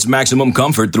 experience maximum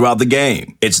comfort throughout the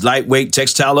game. Its lightweight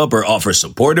textile upper offers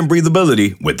support and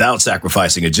breathability without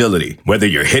sacrificing agility. Whether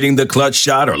you're hitting the clutch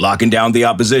shot or locking down the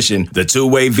opposition, the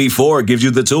Two-Way V4 gives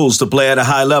you the tools to play at a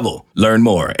high level. Learn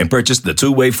more and purchase the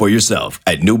Two-Way for yourself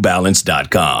at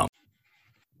newbalance.com.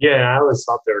 Yeah, I always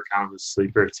thought they were kind of a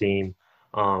sleeper team.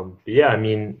 But yeah, I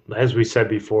mean, as we said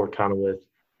before, kind of with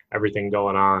everything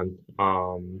going on,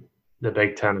 the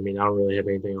Big Ten, I mean, I don't really have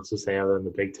anything else to say other than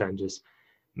the Big Ten just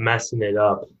messing it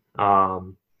up.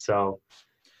 So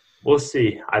we'll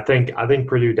see. I think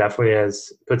Purdue definitely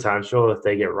has potential if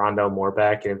they get Rondale Moore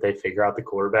back and if they figure out the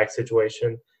quarterback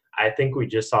situation. I think we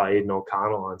just saw Aiden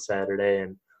O'Connell on Saturday,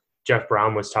 and Jeff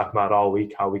Brown was talking about all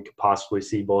week how we could possibly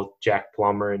see both Jack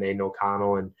Plummer and Aiden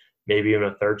O'Connell and maybe even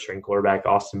a third-string quarterback,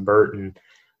 Austin Burton.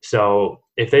 So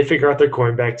if they figure out their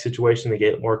quarterback situation, they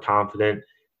get more confident.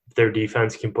 If their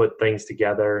defense can put things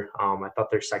together, I thought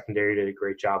their secondary did a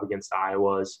great job against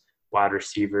Iowa's wide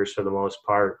receivers for the most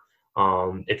part.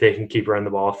 If they can keep running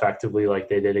the ball effectively like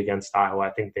they did against Iowa,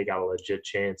 I think they got a legit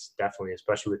chance, definitely,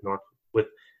 especially with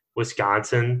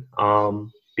Wisconsin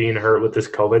being hurt with this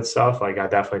COVID stuff. Like, I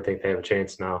definitely think they have a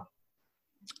chance now.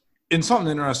 And something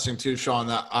interesting too, Sean,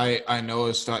 that I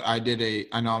noticed, I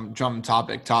know I'm jumping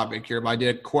topic here, but I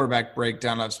did a quarterback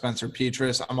breakdown of Spencer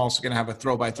Petras. I'm also going to have a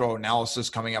throw-by-throw analysis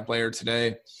coming up later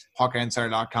today.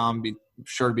 HawkeyeInsider.com. Be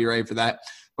sure to be ready for that.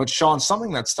 But Sean,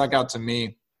 something that stuck out to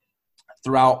me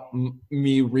throughout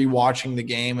me rewatching the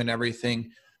game and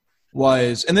everything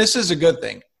was, and this is a good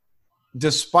thing,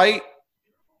 despite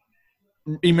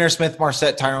Emir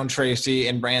Smith-Marset, Tyrone Tracy,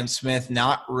 and Brand Smith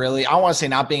not really – I don't want to say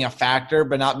not being a factor,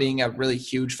 but not being a really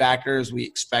huge factor as we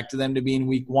expected them to be in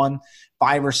week one.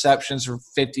 5 receptions for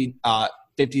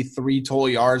 53 total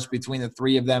yards between the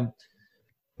three of them.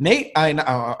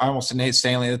 I almost said Nate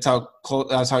Stanley.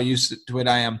 That's how used to it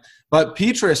I am. But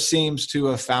Petras seems to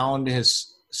have found his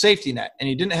safety net, and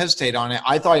he didn't hesitate on it.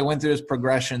 I thought he went through his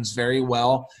progressions very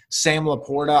well. Sam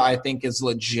Laporta, I think, is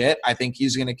legit. I think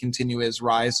he's going to continue his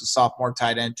rise. The sophomore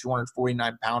tight end,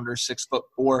 249-pounder,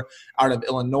 6'4", out of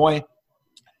Illinois.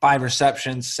 5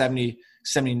 receptions,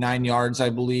 79 yards, I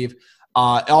believe.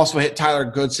 Also hit Tyler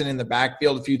Goodson in the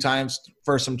backfield a few times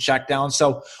for some checkdowns.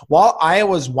 So while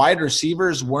Iowa's wide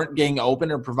receivers weren't getting open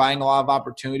or providing a lot of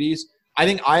opportunities, I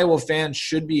think Iowa fans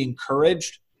should be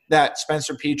encouraged that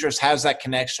Spencer Petras has that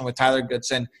connection with Tyler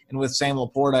Goodson and with Sam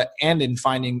Laporta, and in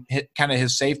finding kind of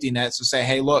his safety nets to say,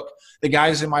 hey, look, the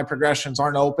guys in my progressions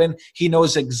aren't open. He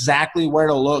knows exactly where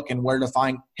to look and where to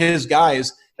find his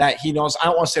guys that he knows. I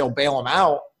don't want to say he'll bail them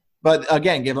out, but,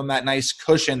 again, give him that nice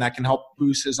cushion that can help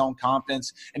boost his own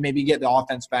confidence and maybe get the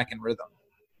offense back in rhythm.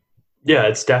 Yeah,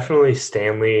 it's definitely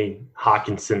Stanley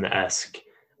Hawkinson-esque.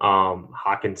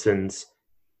 Hawkinson's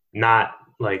not –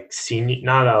 like senior,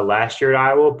 not last year at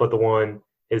Iowa, but the one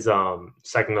is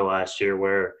second to last year,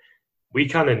 where we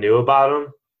kind of knew about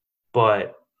him,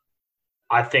 but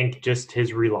I think just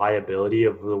his reliability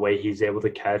of the way he's able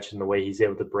to catch and the way he's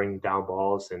able to bring down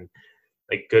balls and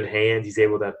like good hands, he's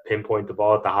able to pinpoint the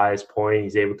ball at the highest point.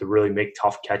 He's able to really make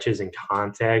tough catches in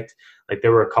contact. Like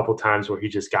there were a couple times where he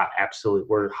just got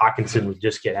where Hawkinson would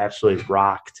just get absolutely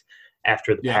rocked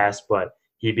after the pass, but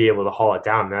he'd be able to haul it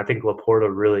down. And I think Laporta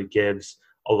really gives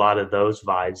a lot of those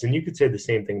vibes. And you could say the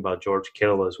same thing about George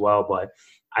Kittle as well, but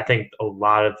I think a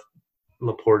lot of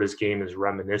Laporta's game is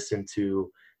reminiscent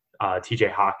to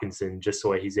TJ Hawkinson, just the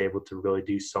way he's able to really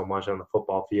do so much on the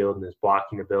football field and his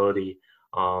blocking ability.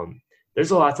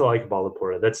 There's a lot to like about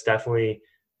Laporta. That's definitely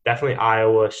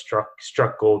Iowa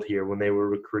struck gold here when they were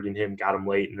recruiting him, got him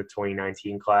late in the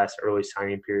 2019 class, early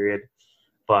signing period.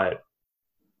 But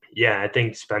yeah, I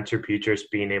think Spencer Petras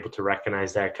being able to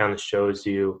recognize that kind of shows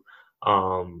you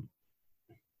kind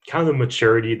of the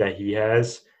maturity that he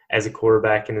has as a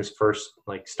quarterback in his first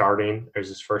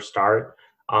start,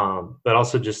 but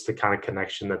also just the kind of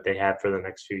connection that they have for the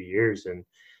next few years. And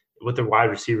with the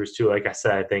wide receivers too, like I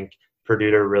said, I think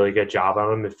Purdue did a really good job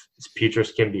on him. If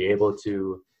Petras can be able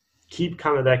to keep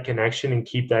kind of that connection and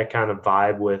keep that kind of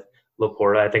vibe with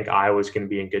Laporta, I think Iowa's going to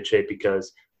be in good shape,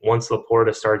 because once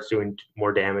Laporta starts doing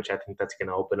more damage, I think that's going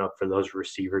to open up for those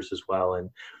receivers as well. And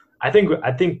I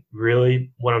think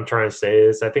really what I'm trying to say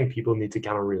is I think people need to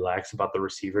kind of relax about the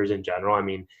receivers in general. I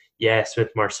mean, yeah,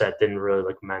 Smith-Marsette didn't really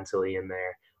look mentally in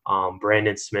there.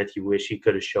 Brandon Smith, you wish he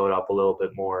could have showed up a little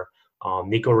bit more.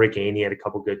 Nico Reganey had a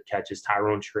couple good catches.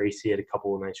 Tyrone Tracy had a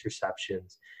couple of nice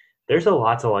receptions. There's a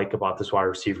lot to like about this wide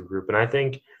receiver group. And I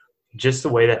think just the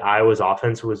way that Iowa's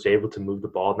offense was able to move the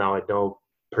ball. Now, I know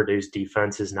Purdue's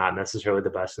defense is not necessarily the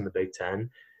best in the Big Ten,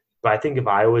 but I think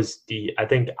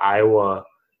Iowa,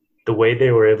 the way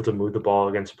they were able to move the ball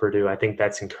against Purdue, I think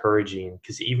that's encouraging,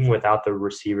 because even without the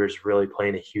receivers really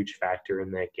playing a huge factor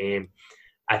in that game,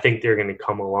 I think they're going to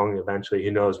come along eventually.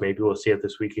 Who knows? Maybe we'll see it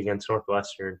this week against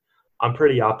Northwestern. I'm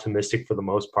pretty optimistic for the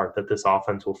most part that this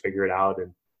offense will figure it out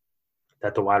and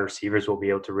that the wide receivers will be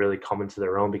able to really come into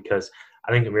their own, because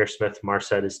I think Ihmir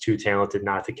Smith-Marsette is too talented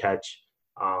not to catch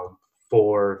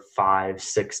 4, 5,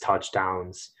 6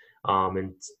 touchdowns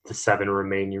in the 7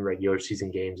 remaining regular season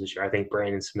games this year. I think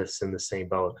Brandon Smith's in the same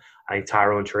boat. I think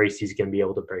Tyrone Tracy's going to be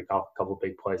able to break off a couple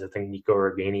big plays. I think Nico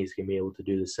Reganey is going to be able to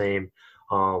do the same.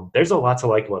 There's a lot to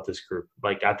like about this group.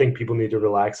 Like, I think people need to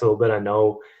relax a little bit. I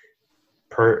know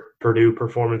Purdue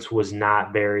performance was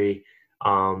not very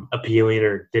appealing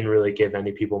or didn't really give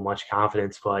any people much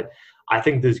confidence, but I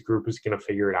think this group is going to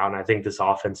figure it out, and I think this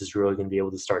offense is really going to be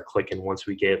able to start clicking once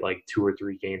we get like 2 or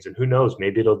 3 games. And who knows,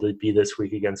 maybe it'll be this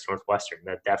week against Northwestern.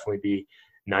 That'd definitely be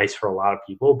nice for a lot of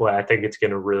people, but I think it's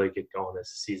going to really get going as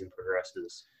the season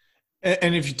progresses.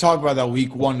 And if you talk about that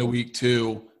week 1 to week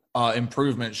 2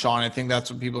 improvement, Sean, I think that's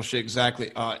what people should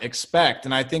exactly expect.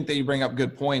 And I think that you bring up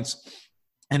good points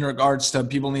in regards to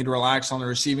people need to relax on the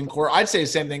receiving core. I'd say the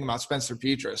same thing about Spencer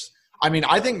Petras. I mean,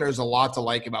 I think there's a lot to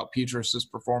like about Petras'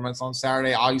 performance on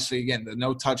Saturday. Obviously, again, the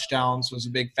no touchdowns was a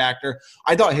big factor.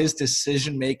 I thought his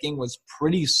decision-making was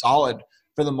pretty solid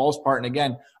for the most part. And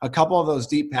again, a couple of those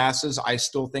deep passes, I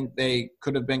still think they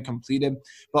could have been completed.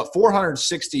 But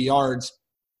 460 yards,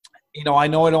 I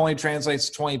know it only translates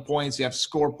to 20 points. You have to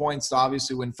score points to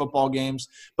obviously win football games.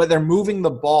 But they're moving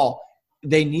the ball.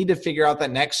 They need to figure out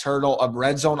that next hurdle of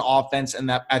red zone offense, and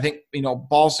that I think,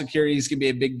 ball security is going to be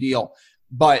a big deal.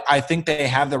 But I think they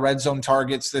have the red zone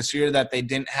targets this year that they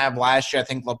didn't have last year. I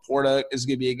think Laporta is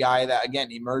going to be a guy that,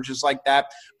 again, emerges like that.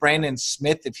 Brandon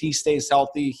Smith, if he stays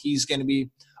healthy, he's going to be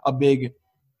a big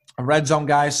red zone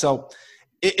guy. So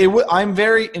I'm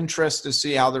very interested to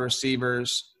see how the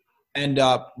receivers end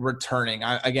up returning.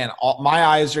 My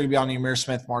eyes are going to be on Ihmir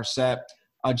Smith-Marsette.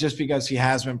 Just because he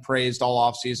has been praised all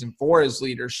offseason for his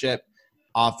leadership,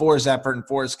 for his effort, and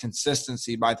for his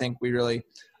consistency. But I think we really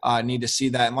need to see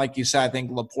that. And like you said, I think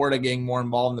Laporta getting more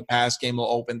involved in the pass game will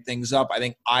open things up. I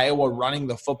think Iowa running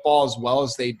the football as well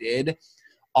as they did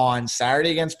on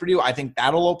Saturday against Purdue, I think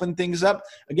that'll open things up.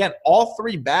 Again, all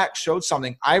 3 backs showed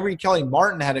something. Ivory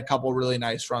Kelly-Martin had a couple really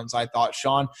nice runs, I thought,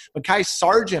 Sean. Mekhi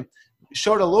Sargent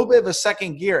showed a little bit of a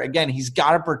second gear. Again, he's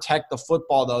got to protect the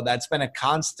football, though. That's been a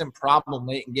constant problem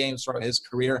late in games throughout his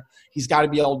career. He's got to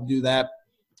be able to do that.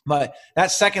 But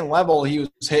that second level he was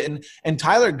hitting. And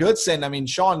Tyler Goodson, I mean,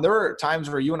 Sean, there were times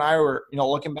where you and I were,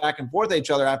 looking back and forth at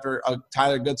each other after a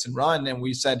Tyler Goodson run, and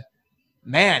we said,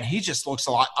 man, he just looks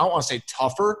a lot, I don't want to say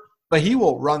tougher, but he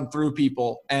will run through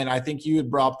people. And I think you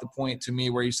had brought up the point to me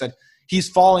where you said he's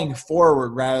falling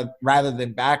forward rather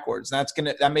than backwards.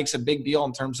 That makes a big deal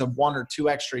in terms of 1 or 2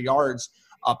 extra yards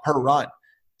per run.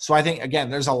 So I think,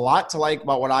 again, there's a lot to like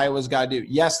about what Iowa's got to do.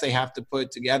 Yes, they have to put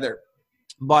it together.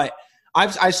 But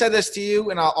I said this to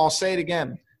you, and I'll say it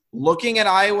again. Looking at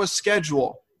Iowa's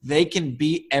schedule, they can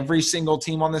beat every single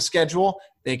team on the schedule.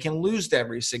 They can lose to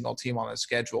every single team on the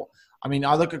schedule. I mean,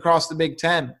 I look across the Big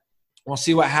Ten. We'll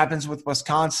see what happens with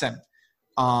Wisconsin.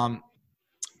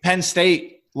 Penn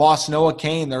State lost Noah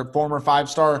Cain, their former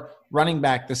 5-star running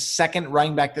back, the second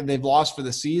running back that they've lost for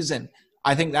the season.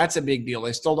 I think that's a big deal.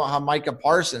 They still don't have Micah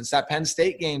Parsons. That Penn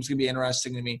State game's going to be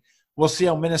interesting to me. We'll see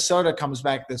how Minnesota comes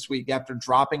back this week after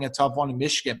dropping a tough one in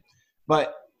Michigan.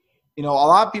 But, a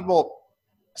lot of people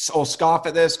will scoff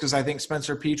at this because I think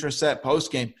Spencer Petras said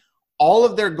post-game, all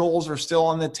of their goals are still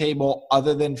on the table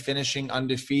other than finishing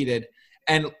undefeated.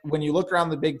 And when you look around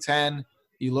the Big Ten,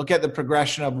 you look at the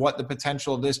progression of what the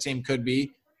potential of this team could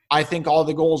be, I think all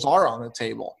the goals are on the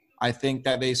table. I think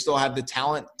that they still have the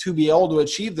talent to be able to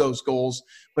achieve those goals.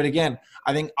 But again,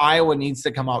 I think Iowa needs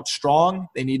to come out strong.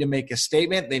 They need to make a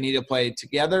statement. They need to play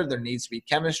together. There needs to be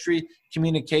chemistry,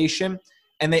 communication.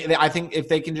 And I think if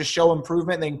they can just show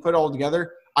improvement, they can put it all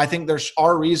together. I think there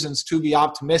are reasons to be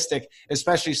optimistic,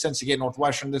 especially since you get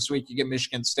Northwestern this week, you get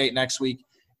Michigan State next week,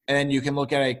 and then you can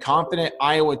look at a confident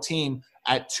Iowa team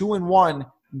at 2-1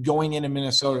 going into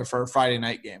Minnesota for a Friday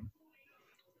night game.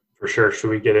 For sure. Should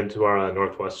we get into our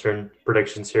Northwestern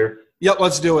predictions here? Yep,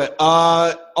 let's do it.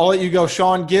 I'll let you go,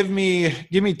 Sean. Give me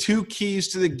 2 keys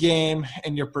to the game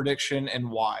and your prediction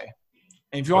and why.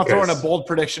 And if you want to throw in a bold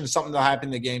prediction, something that'll happen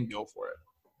in the game, go for it.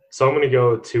 So I'm going to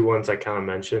go 2 ones I kind of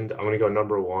mentioned. I'm going to go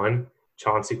number 1,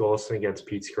 Chauncey Golston against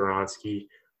Pete Skoronski.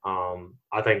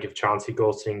 I think if Chauncey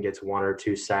Golston gets 1 or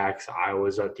 2 sacks,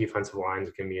 Iowa's defensive line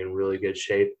is going to be in really good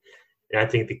shape. And I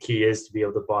think the key is to be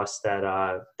able to bust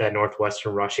that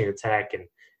Northwestern rushing attack. And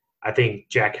I think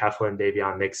Jack Heflin,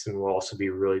 Davion Nixon will also be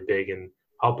really big in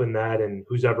helping that. And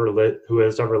who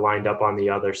has ever lined up on the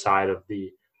other side of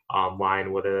the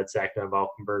line, whether that's Zach Van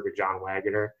Valkenburg or John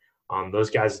Wagner, those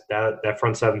guys, that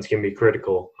front seven is going to be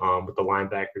critical with the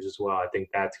linebackers as well. I think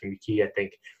that's going to be key. I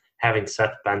think having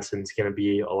Seth Benson is going to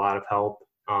be a lot of help.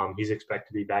 He's expected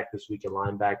to be back this week at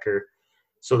linebacker.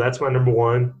 So that's my number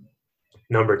 1.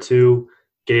 Number 2,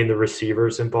 getting the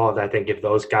receivers involved. I think if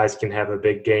those guys can have a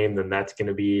big game, then that's going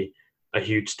to be a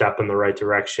huge step in the right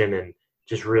direction and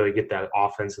just really get that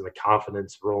offense and the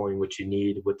confidence rolling, which you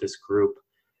need with this group.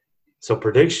 So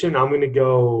prediction, I'm going to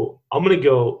go –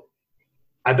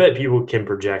 I bet people can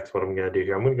project what I'm going to do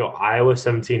here. I'm going to go Iowa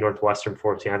 17, Northwestern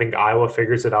 14. I think Iowa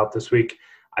figures it out this week.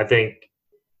 I think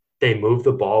they move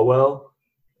the ball well,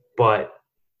 but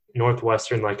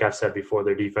Northwestern, like I've said before,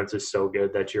 their defense is so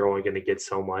good that you're only going to get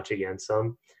so much against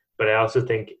them. But I also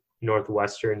think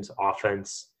Northwestern's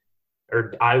offense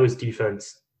or Iowa's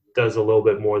defense does a little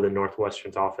bit more than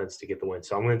Northwestern's offense to get the win.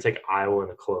 So I'm going to take Iowa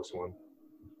in a close one.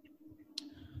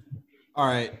 All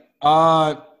right.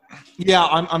 Yeah,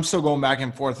 I'm still going back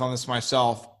and forth on this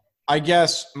myself. I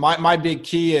guess my big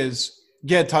key is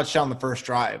get a touchdown the first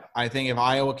drive. I think if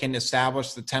Iowa can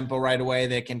establish the tempo right away,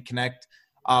 they can connect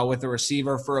with the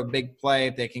receiver for a big play.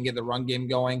 If they can get the run game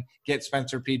going, get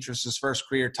Spencer Petras' first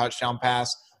career touchdown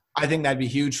pass, I think that'd be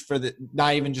huge for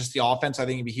not even just the offense. I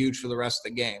think it'd be huge for the rest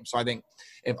of the game. So I think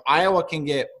if Iowa can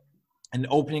get an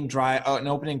opening drive, an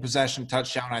opening possession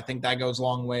touchdown, I think that goes a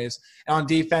long ways. And on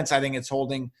defense, I think it's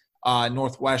holding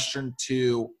Northwestern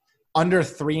to under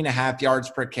 3.5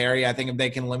 yards per carry. I think if they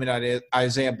can limit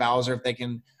Isaiah Bowser, if they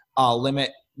can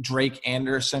limit Drake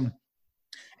Anderson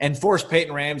and force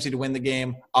Peyton Ramsey to win the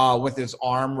game with his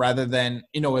arm rather than,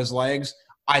 his legs,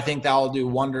 I think that will do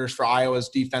wonders for Iowa's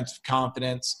defensive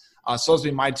confidence. So those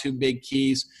would be my 2 big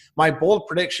keys. My bold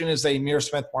prediction is that Ihmir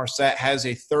Smith-Marsette has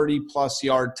a 30-plus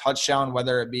yard touchdown,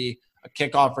 whether it be a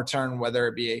kickoff return, whether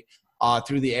it be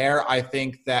through the air. I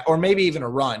think that – or maybe even a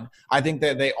run. I think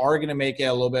that they are going to make it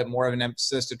a little bit more of an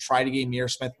emphasis to try to get Ihmir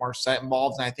Smith-Marsette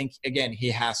involved, and I think, again, he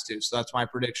has to. So that's my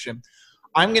prediction.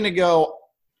 I'm going to go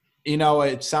 –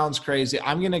 it sounds crazy.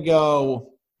 I'm going to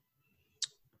go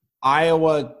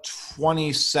Iowa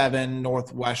 27,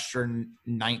 Northwestern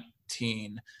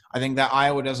 19. I think that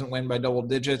Iowa doesn't win by double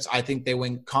digits. I think they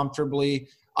win comfortably.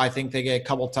 I think they get a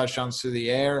couple touchdowns through the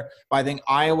air. But I think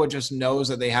Iowa just knows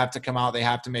that they have to come out. They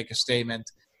have to make a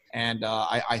statement. And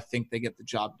I think they get the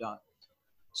job done.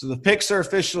 So the picks are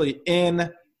officially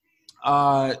in.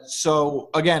 So,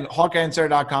 again,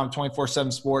 HawkeyeInsider.com,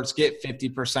 24/7 Sports. Get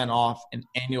 50% off an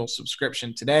annual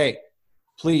subscription today.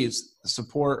 Please, the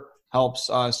support helps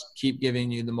us keep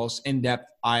giving you the most in-depth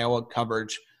Iowa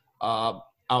coverage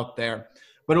out there.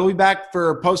 But we'll be back for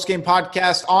a post-game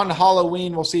podcast on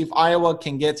Halloween. We'll see if Iowa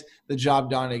can get the job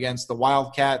done against the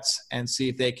Wildcats and see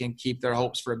if they can keep their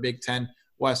hopes for a Big Ten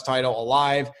West title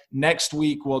alive. Next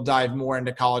week, we'll dive more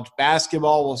into college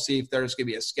basketball. We'll see if there's going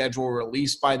to be a schedule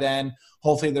released by then.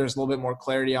 Hopefully, there's a little bit more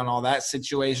clarity on all that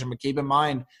situation. But keep in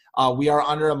mind, we are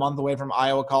under a month away from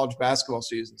Iowa college basketball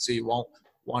season, so you won't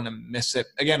want to miss it.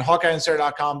 Again,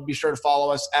 HawkeyeInsider.com. Be sure to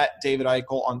follow us at David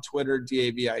Eichel on Twitter,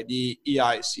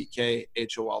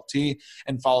 DavidEichholt,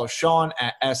 and follow Sean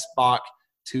at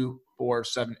SBach24.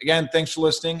 24/7. Again, thanks for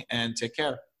listening and take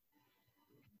care.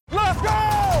 Let's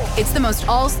go! It's the most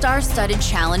all-star studded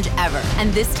challenge ever.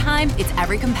 And this time, it's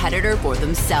every competitor for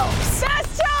themselves.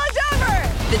 Best challenge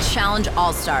ever! The Challenge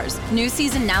All-Stars. New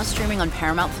season now streaming on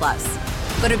Paramount+.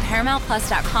 Go to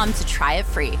ParamountPlus.com to try it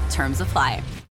free. Terms apply.